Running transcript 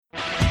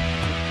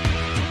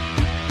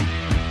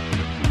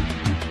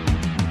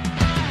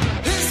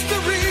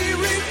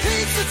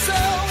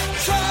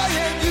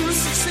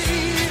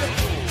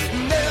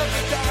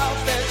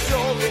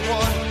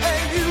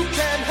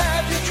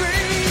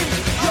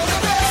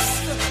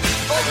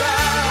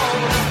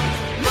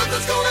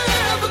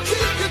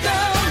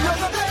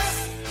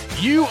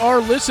You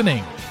are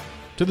listening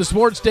to the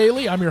Sports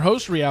Daily. I'm your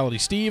host, Reality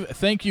Steve.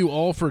 Thank you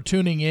all for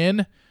tuning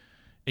in.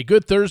 A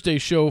good Thursday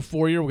show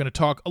for you. We're going to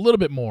talk a little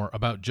bit more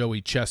about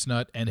Joey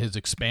Chestnut and his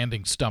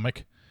expanding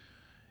stomach.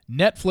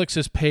 Netflix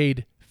has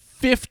paid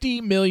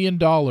 $50 million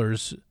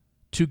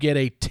to get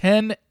a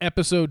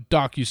 10-episode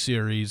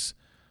docuseries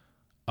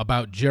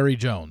about Jerry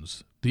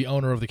Jones, the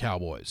owner of the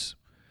Cowboys.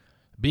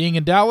 Being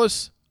in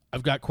Dallas,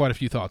 I've got quite a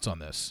few thoughts on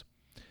this.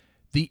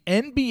 The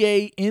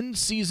NBA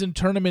in-season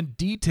tournament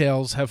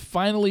details have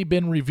finally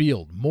been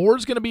revealed. More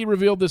is going to be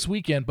revealed this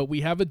weekend, but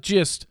we have a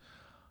gist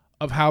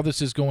of how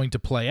this is going to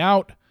play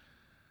out.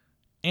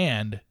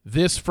 And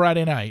this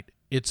Friday night,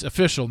 it's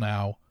official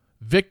now,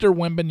 Victor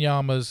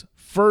Wembanyama's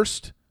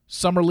first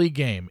Summer League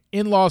game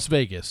in Las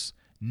Vegas,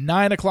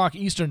 9 o'clock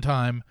Eastern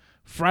Time,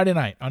 Friday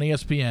night on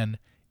ESPN,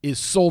 is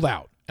sold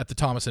out at the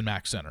Thomas &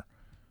 Mack Center.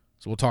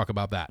 So we'll talk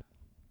about that.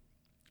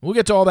 We'll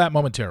get to all that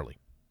momentarily.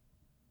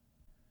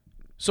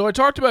 So I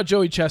talked about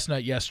Joey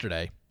Chestnut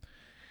yesterday,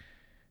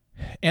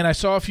 and I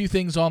saw a few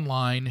things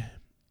online,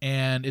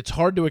 and it's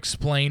hard to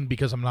explain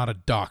because I'm not a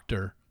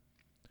doctor.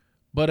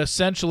 But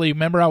essentially,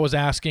 remember I was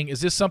asking, is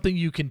this something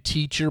you can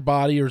teach your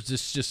body, or is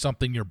this just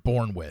something you're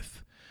born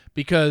with?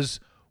 Because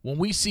when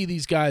we see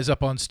these guys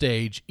up on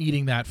stage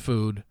eating that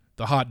food,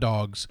 the hot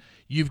dogs,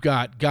 you've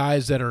got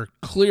guys that are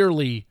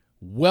clearly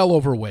well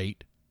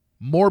overweight,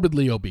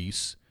 morbidly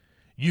obese.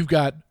 You've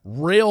got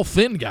rail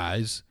thin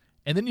guys.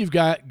 And then you've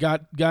got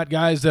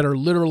guys that are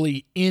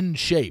literally in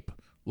shape,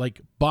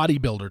 like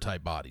bodybuilder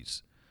type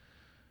bodies.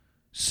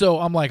 So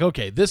I'm like,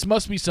 okay, this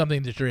must be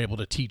something that you're able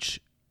to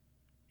teach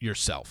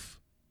yourself.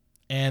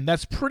 And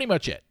that's pretty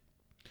much it.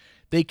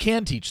 They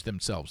can teach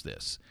themselves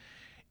this.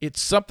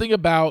 It's something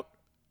about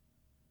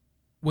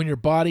when your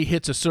body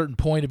hits a certain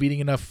point of eating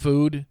enough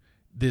food,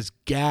 this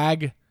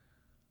gag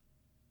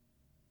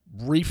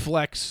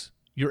reflex,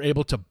 you're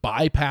able to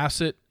bypass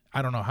it.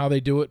 I don't know how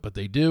they do it, but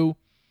they do.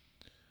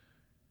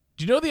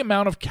 Do you know the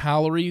amount of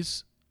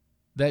calories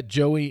that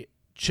Joey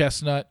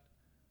Chestnut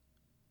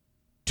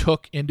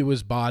took into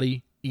his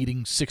body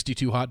eating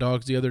 62 hot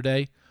dogs the other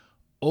day?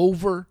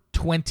 Over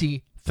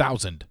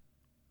 20,000.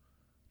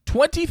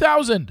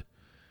 20,000!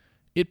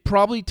 It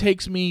probably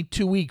takes me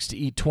 2 weeks to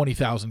eat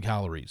 20,000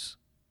 calories.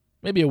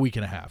 Maybe a week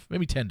and a half.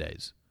 Maybe 10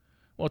 days.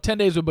 Well, 10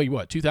 days would be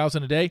what,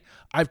 2,000 a day?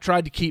 I've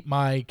tried to keep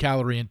my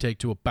calorie intake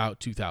to about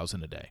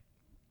 2,000 a day.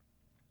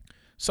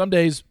 Some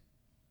days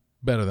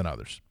better than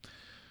others.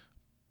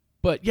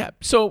 But, yeah,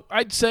 so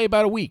I'd say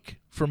about a week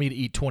for me to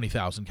eat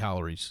 20,000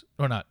 calories.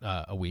 Or not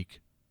a week.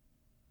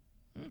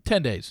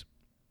 10 days.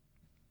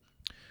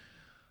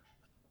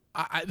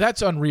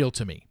 That's unreal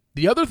to me.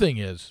 The other thing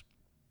is,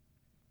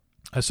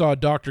 I saw a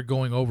doctor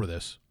going over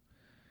this.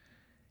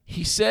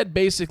 He said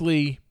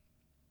basically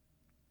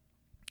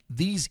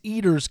these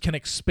eaters can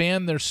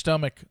expand their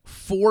stomach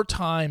 4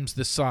 times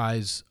the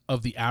size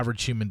of the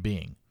average human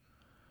being.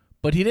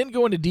 But he didn't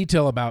go into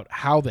detail about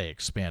how they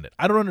expand it.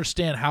 I don't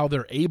understand how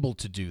they're able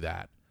to do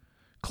that.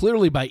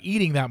 Clearly, by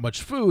eating that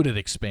much food, it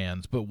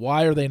expands. But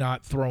why are they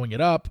not throwing it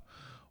up?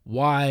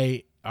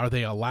 Why are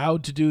they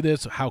allowed to do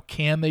this? How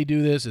can they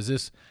do this? Is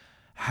this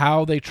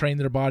how they train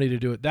their body to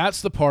do it?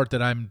 That's the part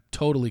that I'm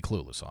totally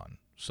clueless on.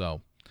 So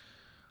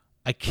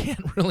I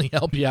can't really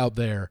help you out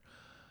there.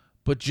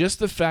 But just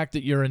the fact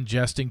that you're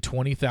ingesting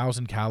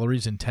 20,000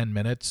 calories in 10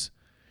 minutes,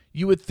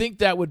 you would think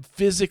that would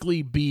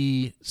physically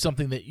be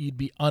something that you'd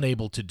be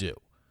unable to do,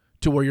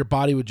 to where your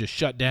body would just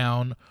shut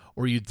down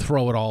or you'd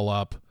throw it all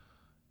up.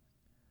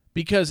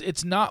 Because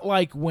it's not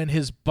like when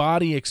his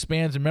body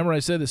expands. Remember I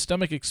said the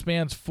stomach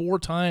expands 4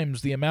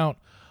 times the amount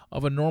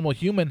of a normal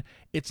human.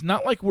 It's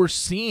not like we're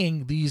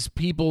seeing these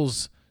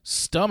people's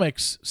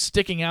stomachs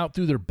sticking out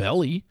through their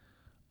belly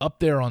up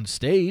there on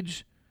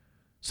stage.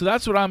 So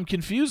that's what I'm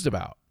confused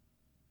about.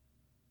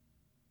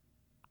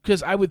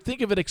 Because I would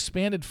think if it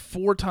expanded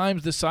 4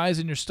 times the size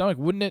in your stomach,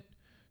 wouldn't it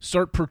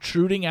start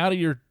protruding out of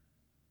your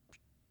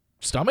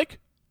stomach?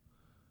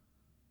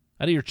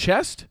 Out of your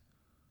chest?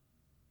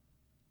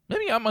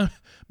 Maybe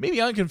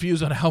I'm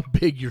confused on how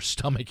big your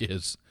stomach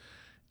is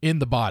in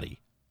the body.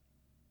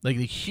 Like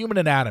the human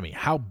anatomy,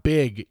 how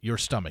big your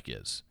stomach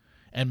is.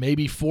 And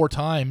maybe 4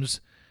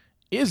 times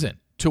isn't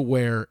to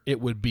where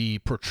it would be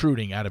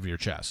protruding out of your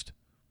chest.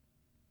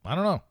 I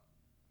don't know.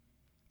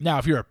 Now,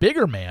 if you're a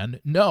bigger man,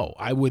 no,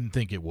 I wouldn't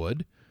think it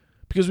would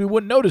because we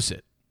wouldn't notice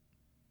it.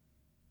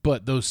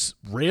 But those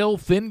rail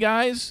thin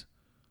guys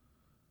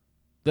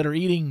that are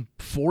eating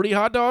 40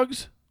 hot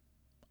dogs,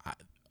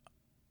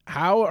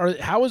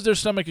 how is their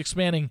stomach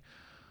expanding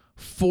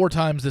 4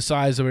 times the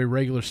size of a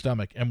regular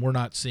stomach and we're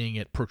not seeing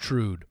it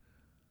protrude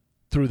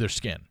through their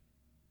skin?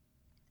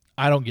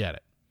 I don't get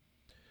it.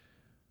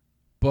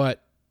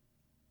 But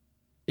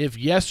if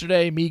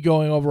yesterday me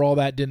going over all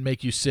that didn't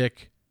make you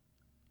sick,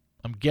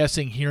 I'm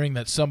guessing hearing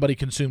that somebody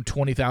consumed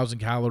 20,000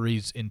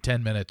 calories in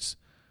 10 minutes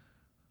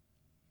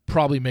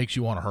probably makes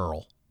you want to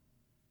hurl.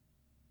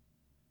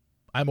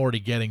 I'm already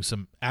getting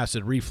some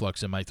acid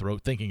reflux in my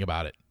throat thinking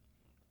about it.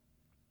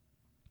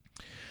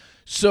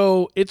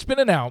 So it's been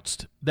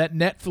announced that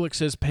Netflix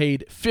has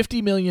paid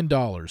 $50 million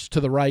to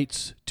the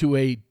rights to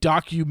a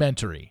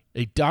documentary,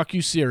 a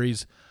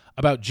docuseries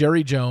about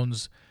Jerry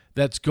Jones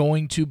that's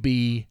going to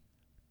be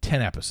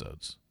 10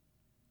 episodes.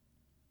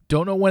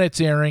 Don't know when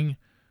it's airing.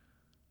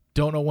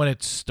 Don't know when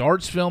it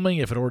starts filming,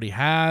 if it already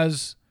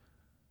has.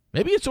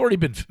 Maybe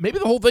the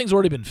whole thing's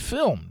already been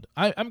filmed.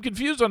 I'm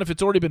confused on if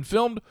it's already been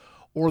filmed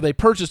or they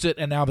purchased it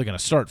and now they're going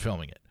to start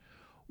filming it.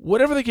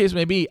 Whatever the case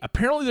may be,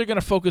 apparently they're going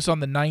to focus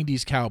on the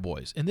 90s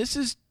Cowboys. And this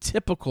is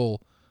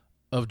typical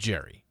of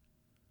Jerry.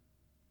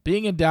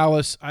 Being in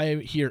Dallas, I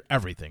hear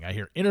everything. I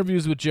hear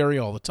interviews with Jerry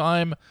all the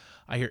time.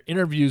 I hear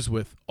interviews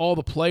with all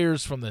the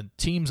players from the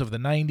teams of the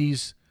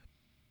 90s.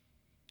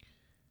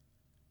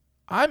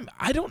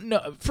 I don't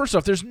know. First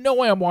off, there's no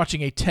way I'm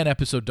watching a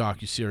 10-episode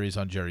docuseries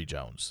on Jerry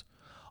Jones.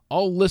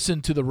 I'll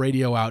listen to the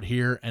radio out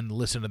here and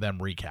listen to them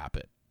recap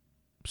it.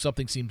 If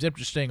something seems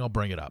interesting, I'll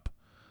bring it up.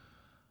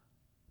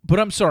 But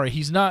I'm sorry,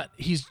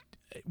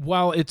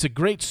 while it's a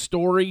great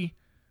story,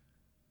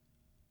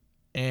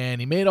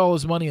 and he made all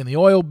his money in the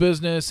oil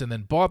business and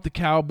then bought the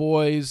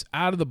Cowboys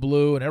out of the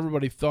blue, and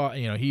everybody thought,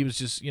 he was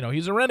just,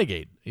 he's a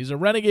renegade. He's a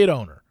renegade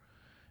owner.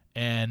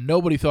 And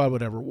nobody thought it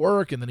would ever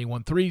work, and then he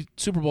won 3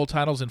 Super Bowl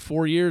titles in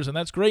 4 years, and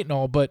that's great and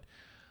all, but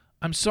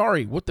I'm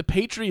sorry, what the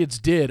Patriots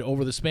did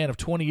over the span of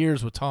 20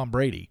 years with Tom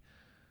Brady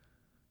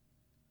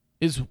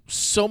is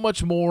so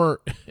much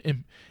more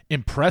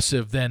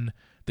impressive than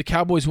the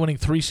Cowboys winning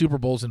 3 Super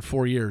Bowls in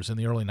 4 years in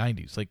the early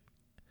 90s. Like,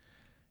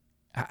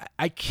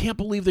 I can't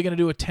believe they're going to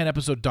do a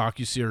 10-episode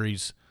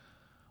docuseries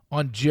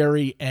on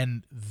Jerry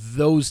and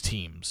those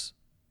teams.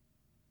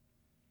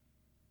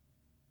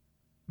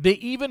 They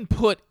even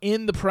put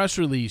in the press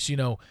release,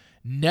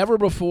 never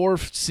before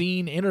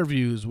seen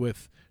interviews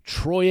with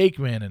Troy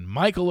Aikman and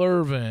Michael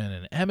Irvin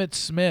and Emmitt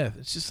Smith.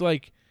 It's just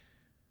like,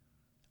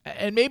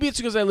 and maybe it's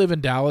because I live in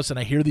Dallas and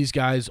I hear these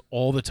guys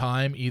all the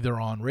time, either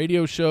on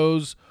radio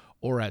shows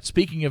or at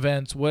speaking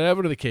events,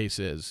 whatever the case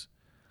is.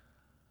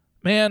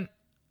 Man,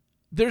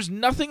 there's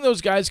nothing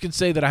those guys can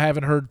say that I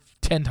haven't heard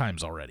 10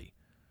 times already.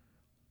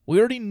 We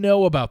already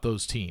know about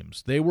those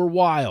teams. They were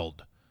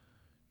wild.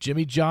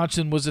 Jimmy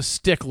Johnson was a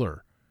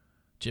stickler.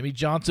 Jimmy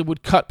Johnson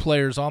would cut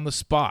players on the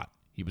spot.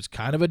 He was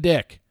kind of a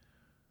dick.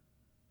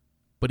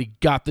 But he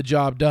got the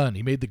job done.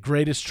 He made the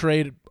greatest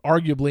trade,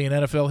 arguably, in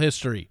NFL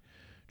history,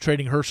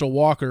 trading Herschel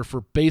Walker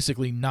for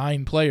basically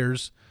 9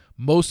 players,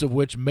 most of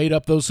which made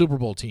up those Super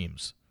Bowl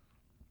teams.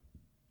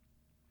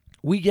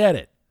 We get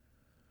it.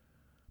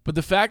 But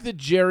the fact that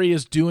Jerry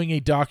is doing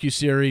a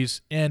docuseries,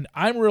 and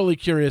I'm really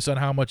curious on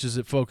how much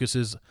it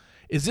focuses,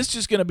 is this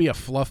just going to be a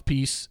fluff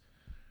piece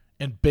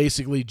and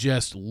basically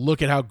just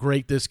look at how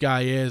great this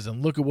guy is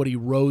and look at what he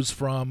rose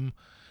from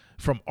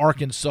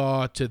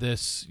Arkansas to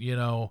this,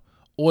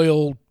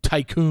 oil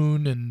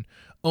tycoon and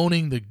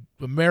owning the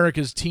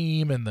America's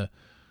team and the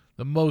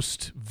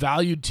most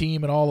valued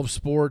team in all of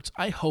sports?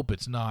 I hope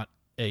it's not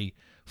a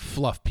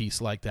fluff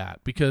piece like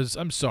that, because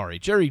I'm sorry,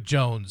 Jerry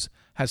Jones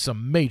has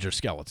some major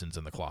skeletons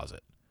in the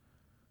closet.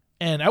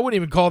 And I wouldn't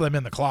even call them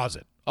in the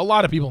closet. A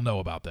lot of people know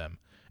about them,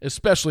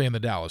 especially in the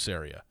Dallas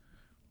area.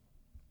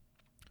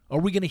 Are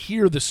we going to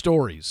hear the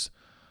stories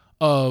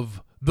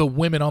of the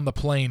women on the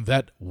plane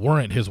that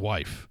weren't his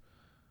wife?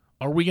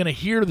 Are we going to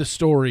hear the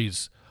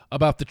stories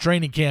about the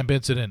training camp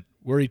incident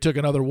where he took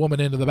another woman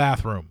into the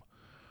bathroom?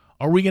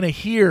 Are we going to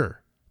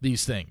hear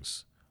these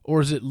things?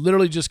 Or is it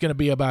literally just going to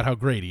be about how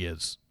great he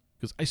is?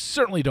 Because I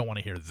certainly don't want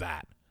to hear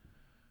that.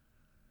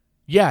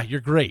 Yeah,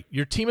 you're great.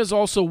 Your team has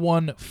also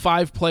won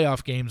 5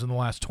 playoff games in the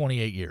last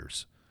 28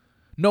 years.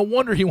 No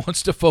wonder he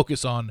wants to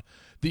focus on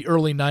the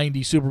early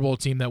 90 Super Bowl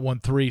team that won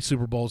 3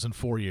 Super Bowls in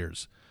 4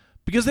 years.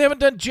 Because they haven't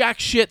done jack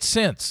shit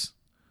since.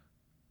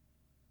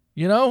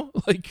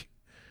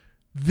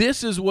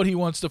 This is what he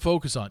wants to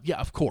focus on. Yeah,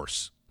 of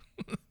course.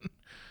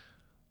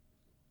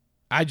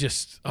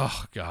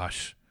 Oh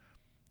gosh.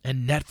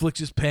 And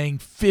Netflix is paying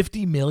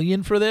 $50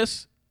 million for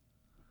this?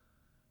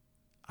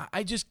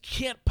 I just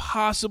can't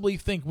possibly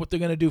think what they're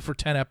going to do for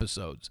 10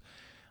 episodes.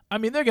 I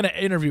mean, they're going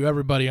to interview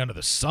everybody under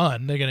the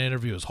sun. They're going to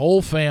interview his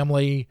whole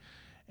family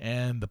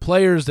and the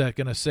players that are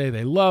going to say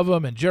they love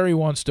him and Jerry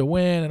wants to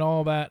win and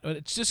all that. But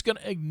it's just going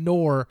to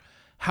ignore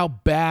how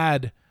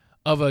bad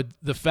of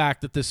the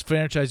fact that this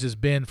franchise has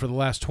been for the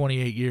last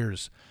 28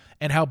 years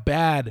and how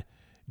bad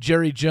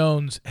Jerry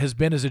Jones has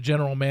been as a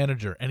general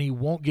manager, and he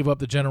won't give up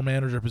the general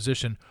manager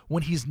position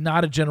when he's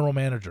not a general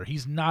manager.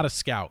 He's not a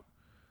scout.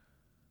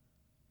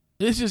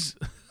 This is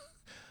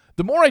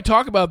the more I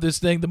talk about this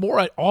thing, the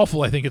more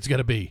awful I think it's going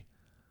to be.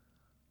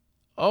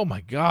 Oh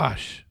my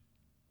gosh.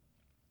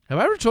 Have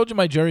I ever told you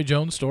my Jerry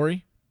Jones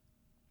story?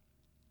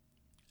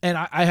 And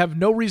I have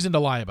no reason to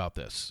lie about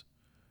this.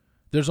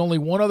 There's only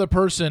one other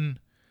person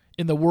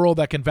in the world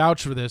that can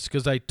vouch for this,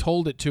 because I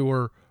told it to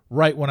her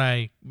right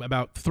when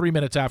about 3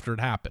 minutes after it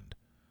happened.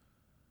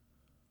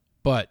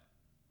 But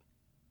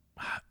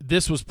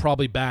this was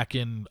probably back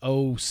in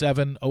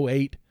 07,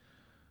 08.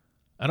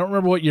 I don't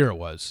remember what year it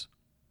was,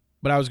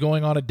 but I was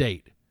going on a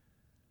date.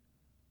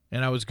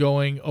 And I was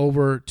going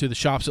over to the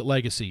Shops at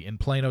Legacy in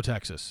Plano,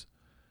 Texas.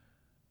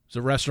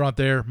 There's a restaurant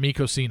there, Mi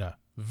Cocina.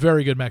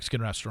 Very good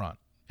Mexican restaurant.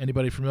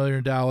 Anybody familiar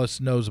in Dallas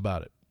knows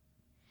about it.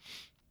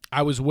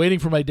 I was waiting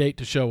for my date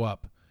to show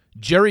up.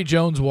 Jerry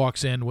Jones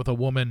walks in with a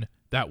woman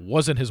that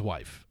wasn't his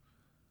wife.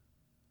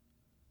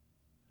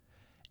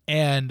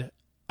 And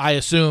I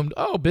assumed,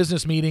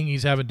 business meeting.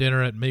 He's having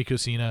dinner at Mi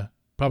Cocina.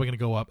 Probably going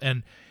to go up.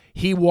 And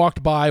he walked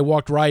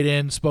right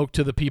in, spoke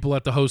to the people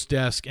at the host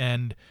desk,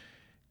 and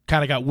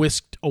kind of got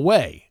whisked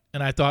away.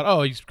 And I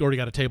thought, he's already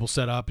got a table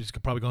set up. He's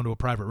probably going to a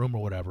private room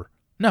or whatever.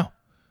 No.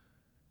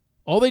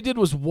 All they did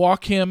was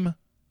walk him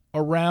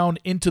around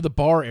into the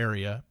bar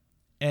area,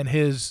 and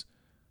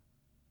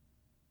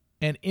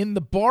in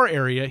the bar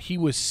area, he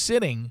was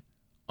sitting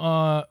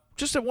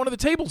just at one of the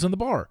tables in the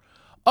bar,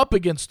 up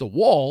against the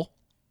wall,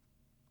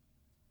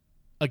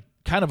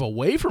 kind of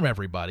away from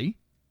everybody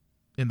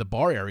in the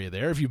bar area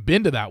there. If you've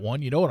been to that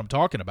one, you know what I'm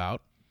talking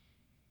about.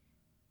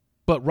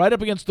 But right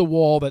up against the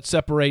wall that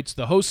separates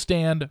the host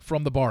stand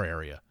from the bar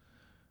area.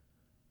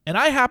 And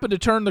I happened to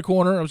turn the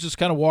corner. I was just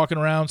kind of walking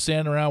around,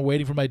 standing around,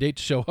 waiting for my date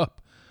to show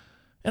up.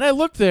 And I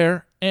looked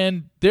there,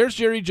 and there's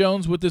Jerry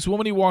Jones with this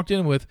woman he walked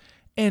in with,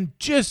 and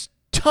just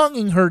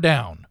tonguing her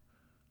down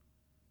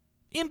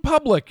in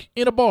public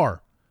in a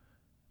bar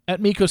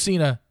at Mi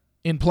Cocina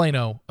in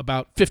Plano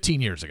about 15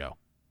 years ago.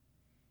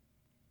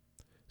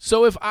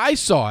 So if I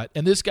saw it,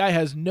 and this guy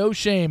has no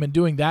shame in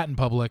doing that in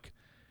public,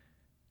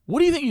 what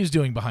do you think he's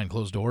doing behind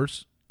closed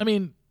doors? I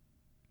mean,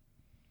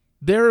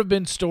 there have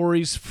been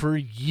stories for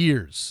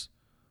years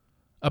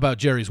about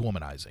Jerry's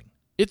womanizing.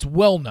 It's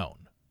well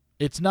known.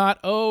 It's not,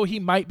 he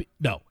might be.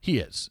 No, he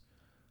is.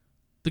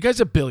 The guy's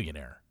a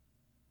billionaire.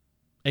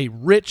 A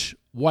rich,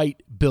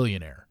 white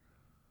billionaire.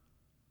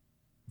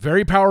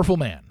 Very powerful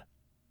man.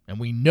 And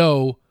we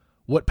know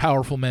what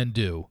powerful men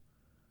do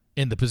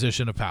in the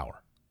position of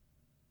power.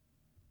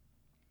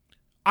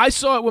 I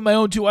saw it with my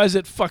own two eyes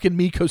at fucking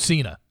Mi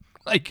Cocina.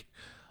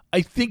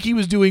 I think he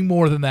was doing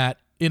more than that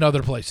in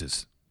other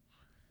places.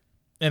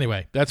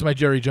 Anyway, that's my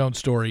Jerry Jones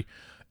story.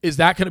 Is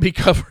that going to be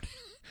covered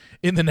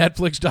in the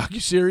Netflix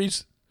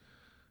docuseries?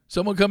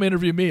 Someone come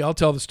interview me. I'll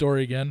tell the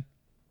story again.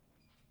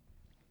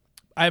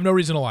 I have no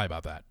reason to lie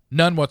about that.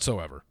 None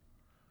whatsoever.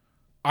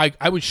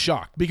 I was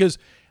shocked because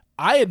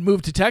I had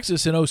moved to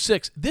Texas in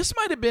 2006. This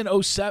might have been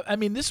 2007. I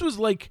mean, this was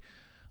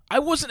I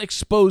wasn't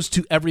exposed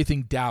to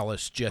everything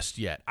Dallas just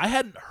yet. I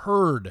hadn't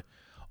heard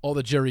all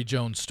the Jerry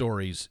Jones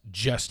stories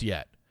just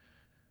yet.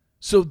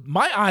 So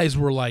my eyes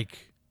were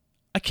like,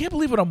 I can't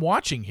believe what I'm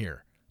watching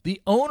here.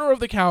 The owner of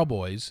the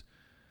Cowboys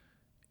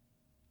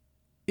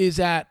is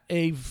at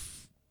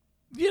it's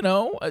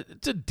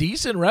a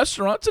decent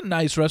restaurant. It's a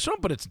nice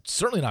restaurant, but it's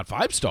certainly not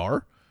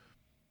 5-star.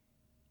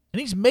 And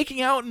he's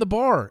making out in the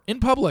bar in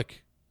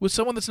public with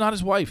someone that's not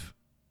his wife.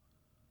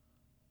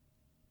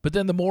 But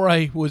then the more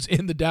I was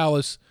in the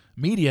Dallas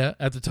media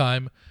at the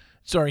time,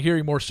 started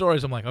hearing more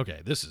stories, I'm like,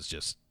 okay, this is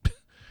just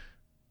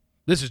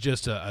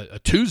a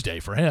Tuesday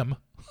for him.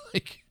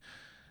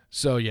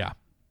 So yeah.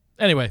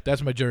 Anyway,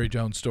 that's my Jerry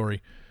Jones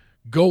story.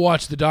 Go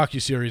watch the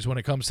docuseries when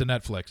it comes to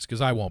Netflix, because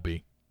I won't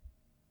be.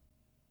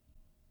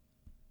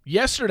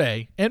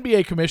 Yesterday,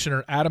 NBA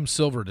Commissioner Adam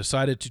Silver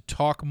decided to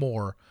talk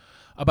more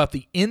about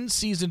the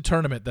in-season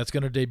tournament that's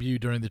going to debut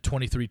during the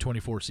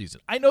 23-24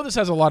 season. I know this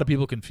has a lot of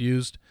people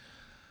confused.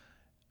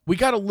 We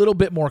got a little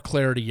bit more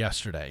clarity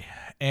yesterday,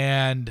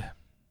 and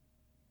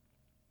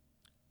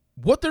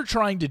what they're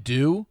trying to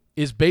do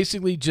is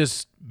basically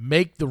just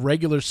make the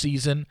regular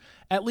season,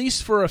 at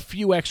least for a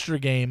few extra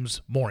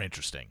games, more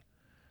interesting.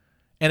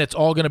 And it's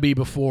all going to be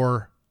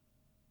before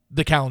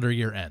the calendar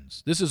year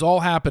ends. This is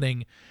all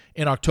happening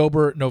in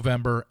October,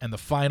 November, and the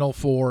Final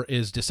Four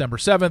is December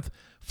 7th.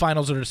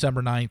 Finals are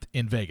December 9th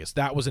in Vegas.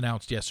 That was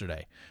announced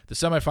yesterday. The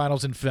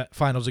semifinals and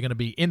finals are going to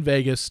be in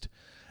Vegas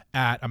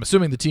at, I'm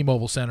assuming, the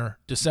T-Mobile Center,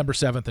 December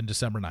 7th and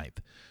December 9th.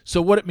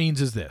 So what it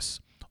means is this.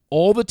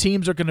 All the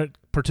teams are going to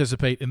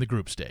participate in the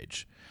group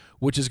stage,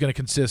 which is going to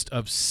consist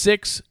of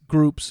 6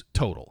 groups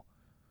total,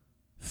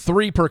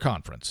 3 per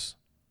conference.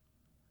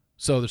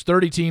 So there's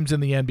 30 teams in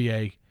the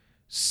NBA,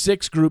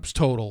 6 groups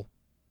total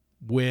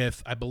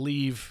with, I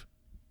believe,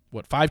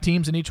 5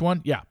 teams in each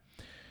one? Yeah.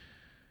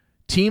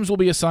 Teams will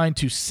be assigned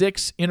to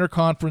 6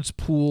 interconference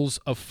pools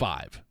of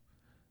 5.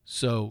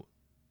 So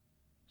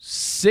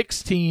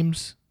 6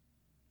 teams,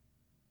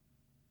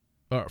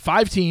 or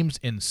 5 teams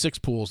in 6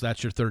 pools.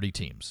 That's your 30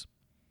 teams.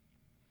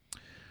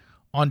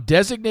 On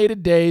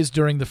designated days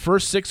during the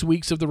first 6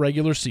 weeks of the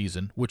regular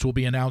season, which will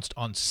be announced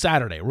on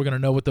Saturday, we're going to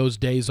know what those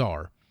days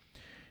are.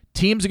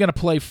 Teams are going to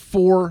play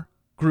 4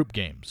 group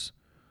games,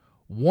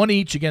 1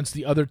 each against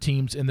the other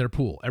teams in their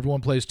pool. Everyone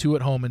plays 2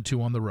 at home and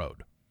 2 on the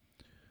road.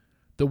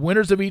 The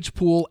winners of each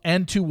pool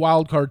and 2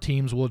 wildcard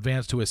teams will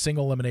advance to a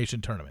single elimination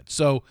tournament.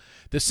 So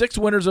the 6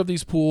 winners of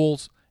these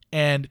pools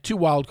and 2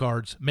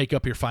 wildcards make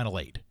up your final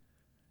 8.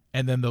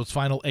 And then those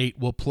final 8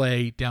 will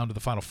play down to the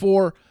final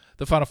 4.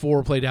 The final 4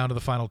 will play down to the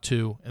final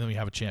 2, and then we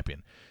have a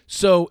champion.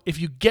 So if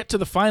you get to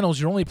the finals,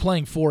 you're only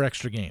playing 4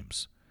 extra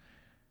games.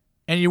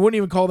 And you wouldn't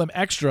even call them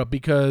extra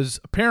because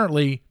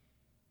apparently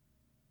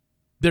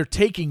they're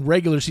taking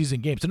regular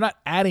season games. They're not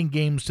adding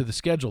games to the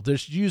schedule. They're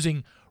just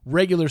using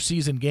regular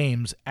season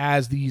games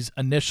as these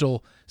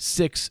initial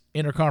 6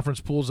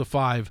 interconference pools of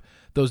 5,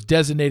 those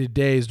designated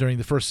days during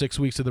the first 6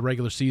 weeks of the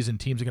regular season.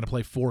 Teams are going to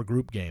play 4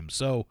 group games.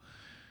 So,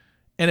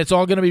 and it's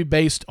all going to be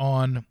based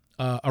on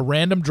a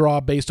random draw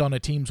based on a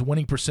team's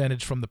winning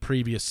percentage from the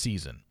previous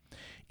season.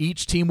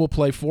 Each team will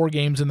play 4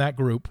 games in that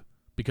group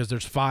because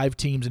there's 5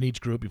 teams in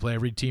each group. You play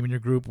every team in your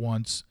group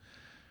once,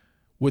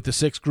 with the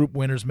 6 group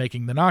winners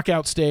making the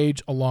knockout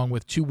stage, along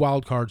with 2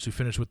 wild cards who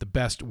finish with the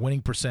best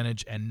winning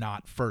percentage and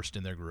not first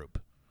in their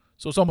group.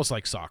 So it's almost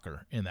like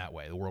soccer in that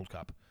way, the World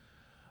Cup.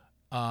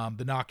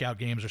 The knockout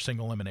games are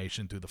single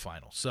elimination through the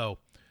final. So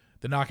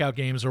the knockout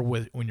games are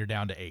when you're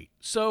down to 8.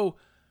 So,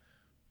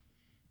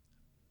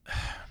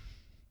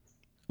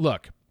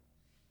 look,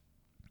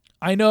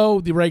 I know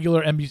the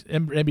regular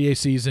NBA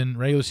season,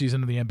 regular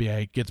season of the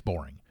NBA gets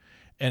boring.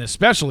 And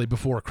especially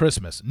before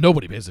Christmas,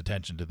 nobody pays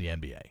attention to the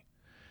NBA.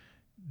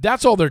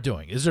 That's all they're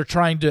doing, is they're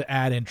trying to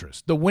add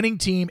interest. The winning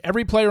team,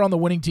 every player on the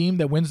winning team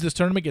that wins this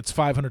tournament gets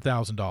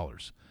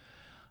 $500,000.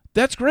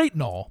 That's great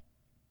and all,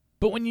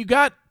 but when you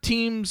got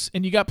teams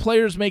and you got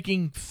players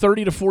making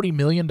 $30 to $40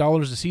 million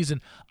a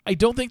season, I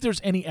don't think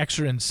there's any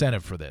extra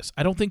incentive for this.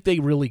 I don't think they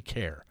really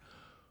care.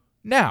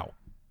 Now,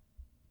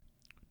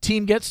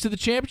 team gets to the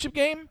championship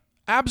game?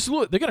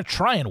 Absolutely. They're going to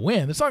try and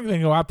win. It's not going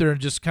to go out there and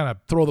just kind of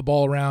throw the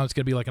ball around. It's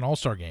going to be like an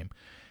all-star game.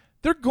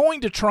 They're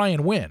going to try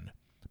and win.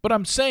 But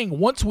I'm saying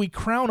once we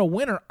crown a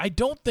winner, I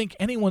don't think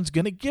anyone's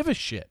going to give a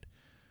shit,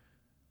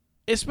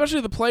 especially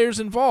the players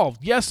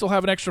involved. Yes, they'll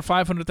have an extra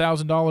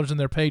 $500,000 in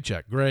their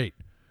paycheck. Great.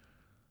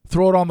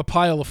 Throw it on the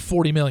pile of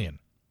 $40 million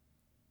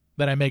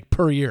that I make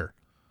per year.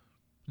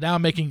 Now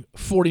I'm making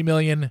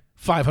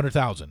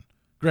 $40,500,000.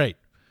 Great.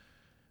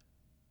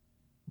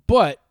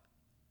 But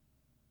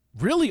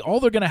really all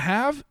they're going to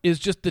have is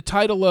just the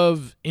title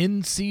of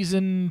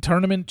in-season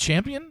tournament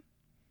champion?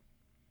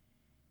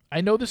 I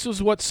know this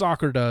is what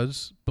soccer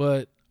does,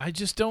 but I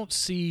just don't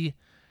see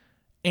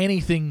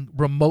anything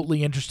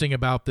remotely interesting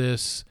about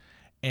this,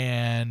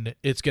 and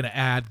it's going to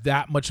add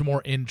that much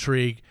more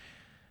intrigue.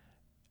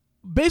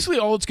 Basically,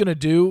 all it's going to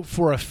do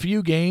for a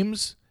few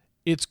games,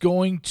 it's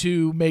going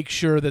to make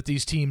sure that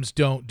these teams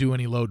don't do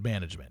any load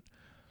management.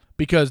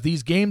 Because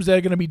these games that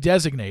are going to be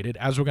designated,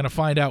 as we're going to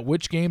find out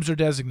which games are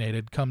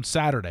designated come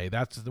Saturday,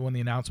 that's when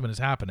the announcement is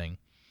happening,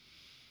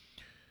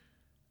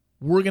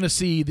 we're going to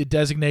see the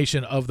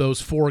designation of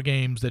those 4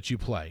 games that you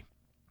play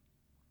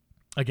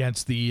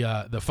against the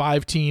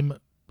 5-team,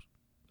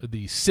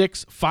 the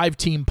 6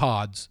 5-team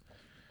pods.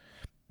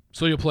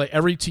 So you'll play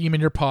every team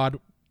in your pod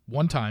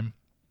one time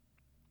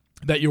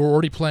that you were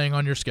already playing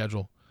on your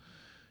schedule,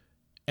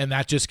 and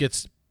that's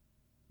just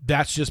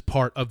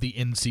part of the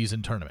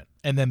in-season tournament.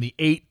 And then the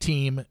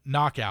 8-team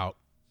knockout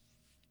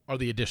are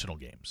the additional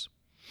games.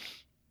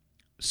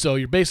 So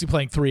you're basically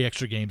playing 3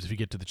 extra games if you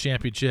get to the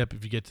championship.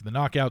 If you get to the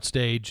knockout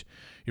stage,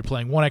 you're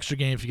playing 1 extra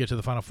game. If you get to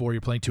the Final Four,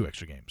 you're playing 2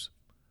 extra games.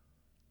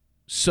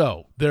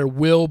 So there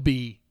will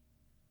be,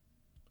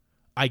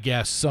 I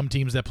guess, some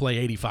teams that play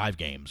 85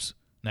 games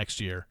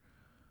next year.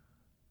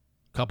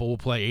 A couple will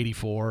play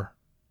 84,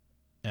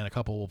 and a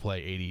couple will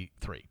play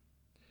 83.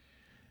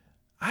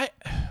 I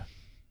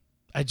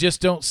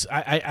just don't.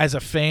 I as a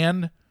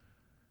fan,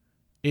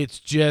 it's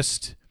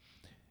just.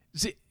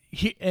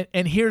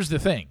 And here's the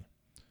thing.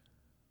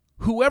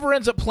 Whoever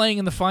ends up playing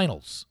in the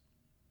finals,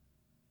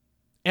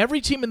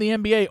 every team in the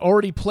NBA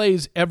already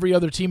plays every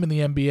other team in the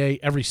NBA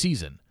every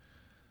season.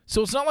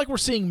 So it's not like we're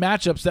seeing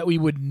matchups that we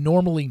would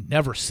normally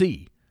never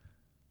see,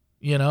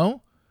 you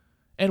know?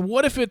 And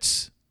what if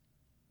it's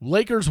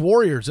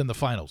Lakers-Warriors in the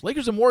finals?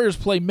 Lakers and Warriors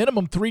play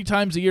minimum 3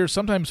 times a year,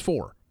 sometimes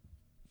 4.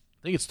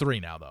 I think it's 3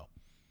 now, though.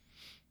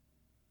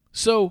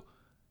 So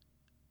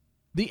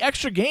the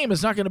extra game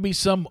is not going to be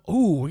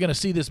we're going to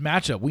see this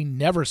matchup we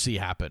never see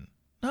happen.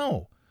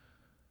 No.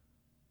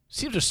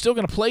 Teams are still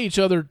going to play each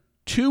other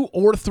 2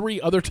 or 3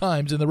 other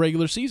times in the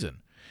regular season.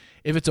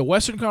 If it's a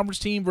Western Conference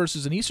team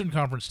versus an Eastern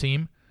Conference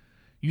team,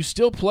 you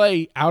still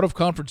play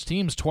out-of-conference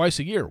teams twice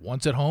a year,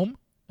 once at home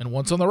and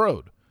once on the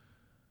road.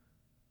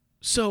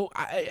 So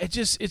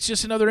it's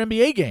just another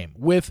NBA game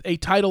with a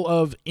title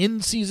of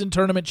in-season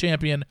tournament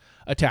champion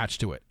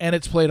attached to it, and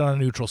it's played on a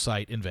neutral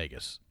site in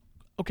Vegas.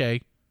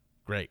 Okay,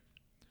 great.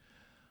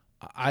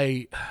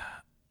 I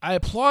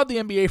applaud the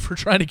NBA for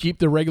trying to keep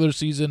the regular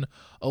season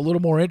a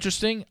little more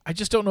interesting. I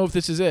just don't know if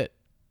this is it.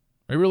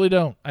 I really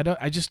don't.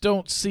 I just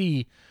don't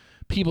see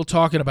people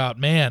talking about,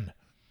 man,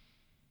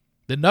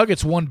 the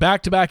Nuggets won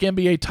back-to-back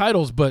NBA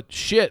titles, but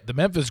shit, the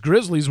Memphis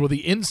Grizzlies were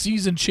the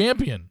in-season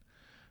champion.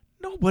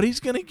 Nobody's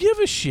going to give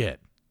a shit.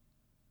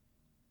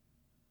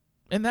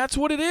 And that's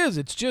what it is.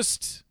 It's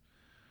just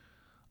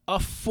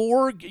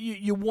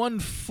you won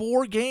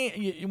 4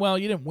 games. Well,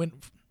 you didn't win.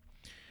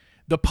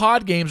 The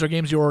pod games are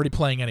games you're already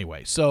playing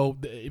anyway. So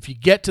if you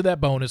get to that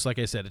bonus, like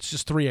I said, it's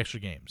just 3 extra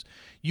games.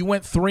 You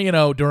went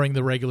 3-0 during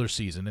the regular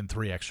season in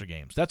 3 extra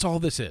games. That's all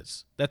this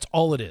is. That's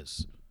all it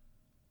is.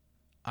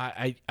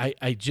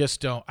 I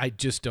just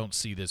don't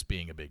see this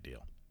being a big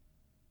deal.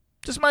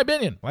 Just my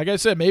opinion. Like I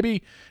said,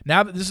 maybe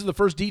now that this is the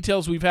first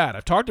details we've had,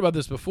 I've talked about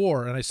this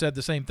before, and I said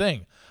the same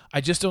thing.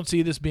 I just don't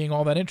see this being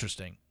all that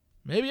interesting.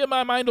 Maybe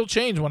my mind will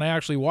change when I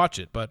actually watch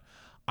it, but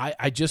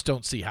I just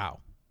don't see how.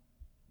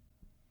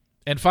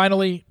 And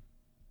finally,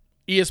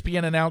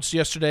 ESPN announced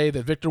yesterday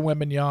that Victor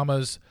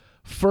Wembanyama's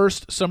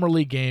first Summer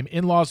League game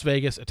in Las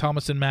Vegas at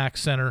Thomas & Mack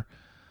Center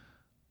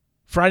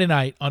Friday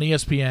night on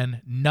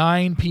ESPN,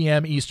 9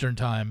 p.m. Eastern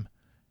Time,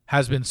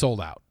 has been sold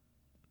out.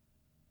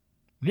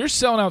 When you're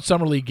selling out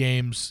Summer League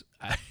games,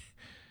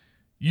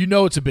 you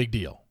know it's a big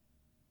deal.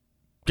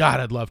 God,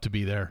 I'd love to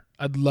be there.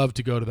 I'd love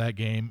to go to that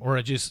game, or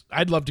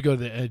I'd love to go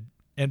to the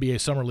NBA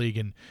Summer League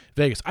in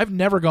Vegas. I've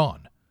never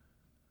gone.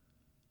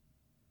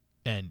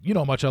 And you know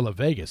how much I love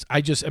Vegas.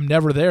 I just am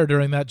never there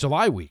during that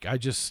July week. I'm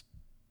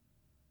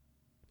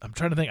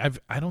trying to think.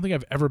 I don't think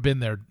I've ever been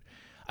there.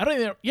 I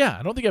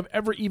don't think I've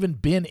ever even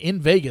been in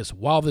Vegas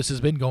while this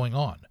has been going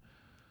on.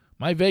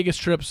 My Vegas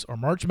trips are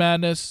March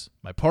Madness,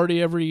 my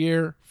party every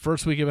year,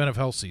 first week of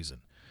NFL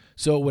season.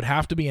 So it would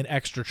have to be an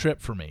extra trip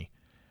for me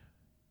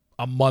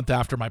a month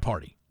after my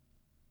party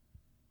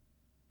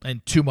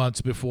and 2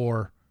 months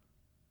before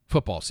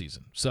football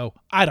season. So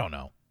I don't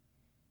know.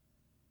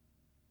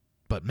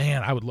 But,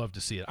 man, I would love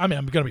to see it. I mean,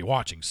 I'm going to be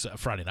watching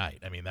Friday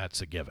night. I mean,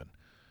 that's a given.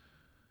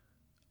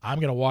 I'm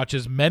going to watch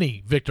as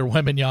many Victor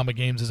Wembanyama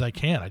games as I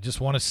can. I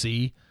just want to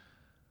see.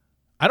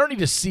 I don't need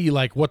to see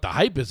like what the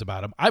hype is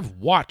about him. I've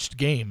watched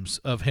games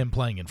of him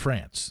playing in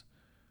France.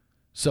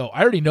 So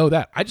I already know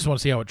that. I just want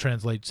to see how it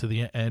translates to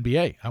the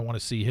NBA. I want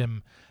to see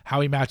him,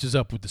 how he matches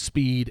up with the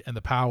speed and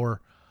the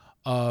power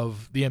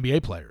of the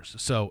NBA players.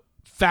 So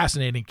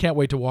fascinating. Can't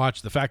wait to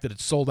watch. The fact that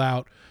it's sold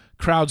out.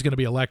 Crowd's going to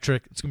be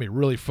electric. It's going to be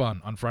really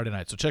fun on Friday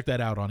night. So check that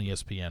out on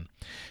ESPN.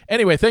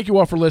 Anyway, thank you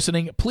all for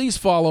listening. Please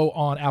follow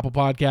on Apple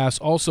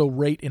Podcasts. Also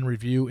rate and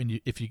review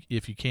if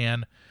you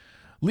can.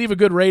 Leave a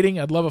good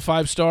rating. I'd love a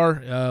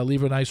 5-star.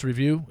 Leave a nice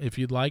review if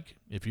you'd like.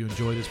 If you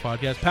enjoy this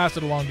podcast, pass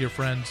it along to your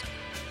friends.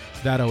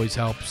 That always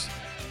helps.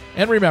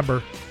 And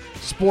remember,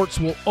 sports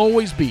will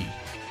always be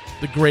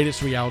the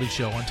greatest reality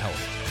show on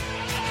television.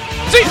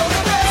 See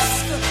you!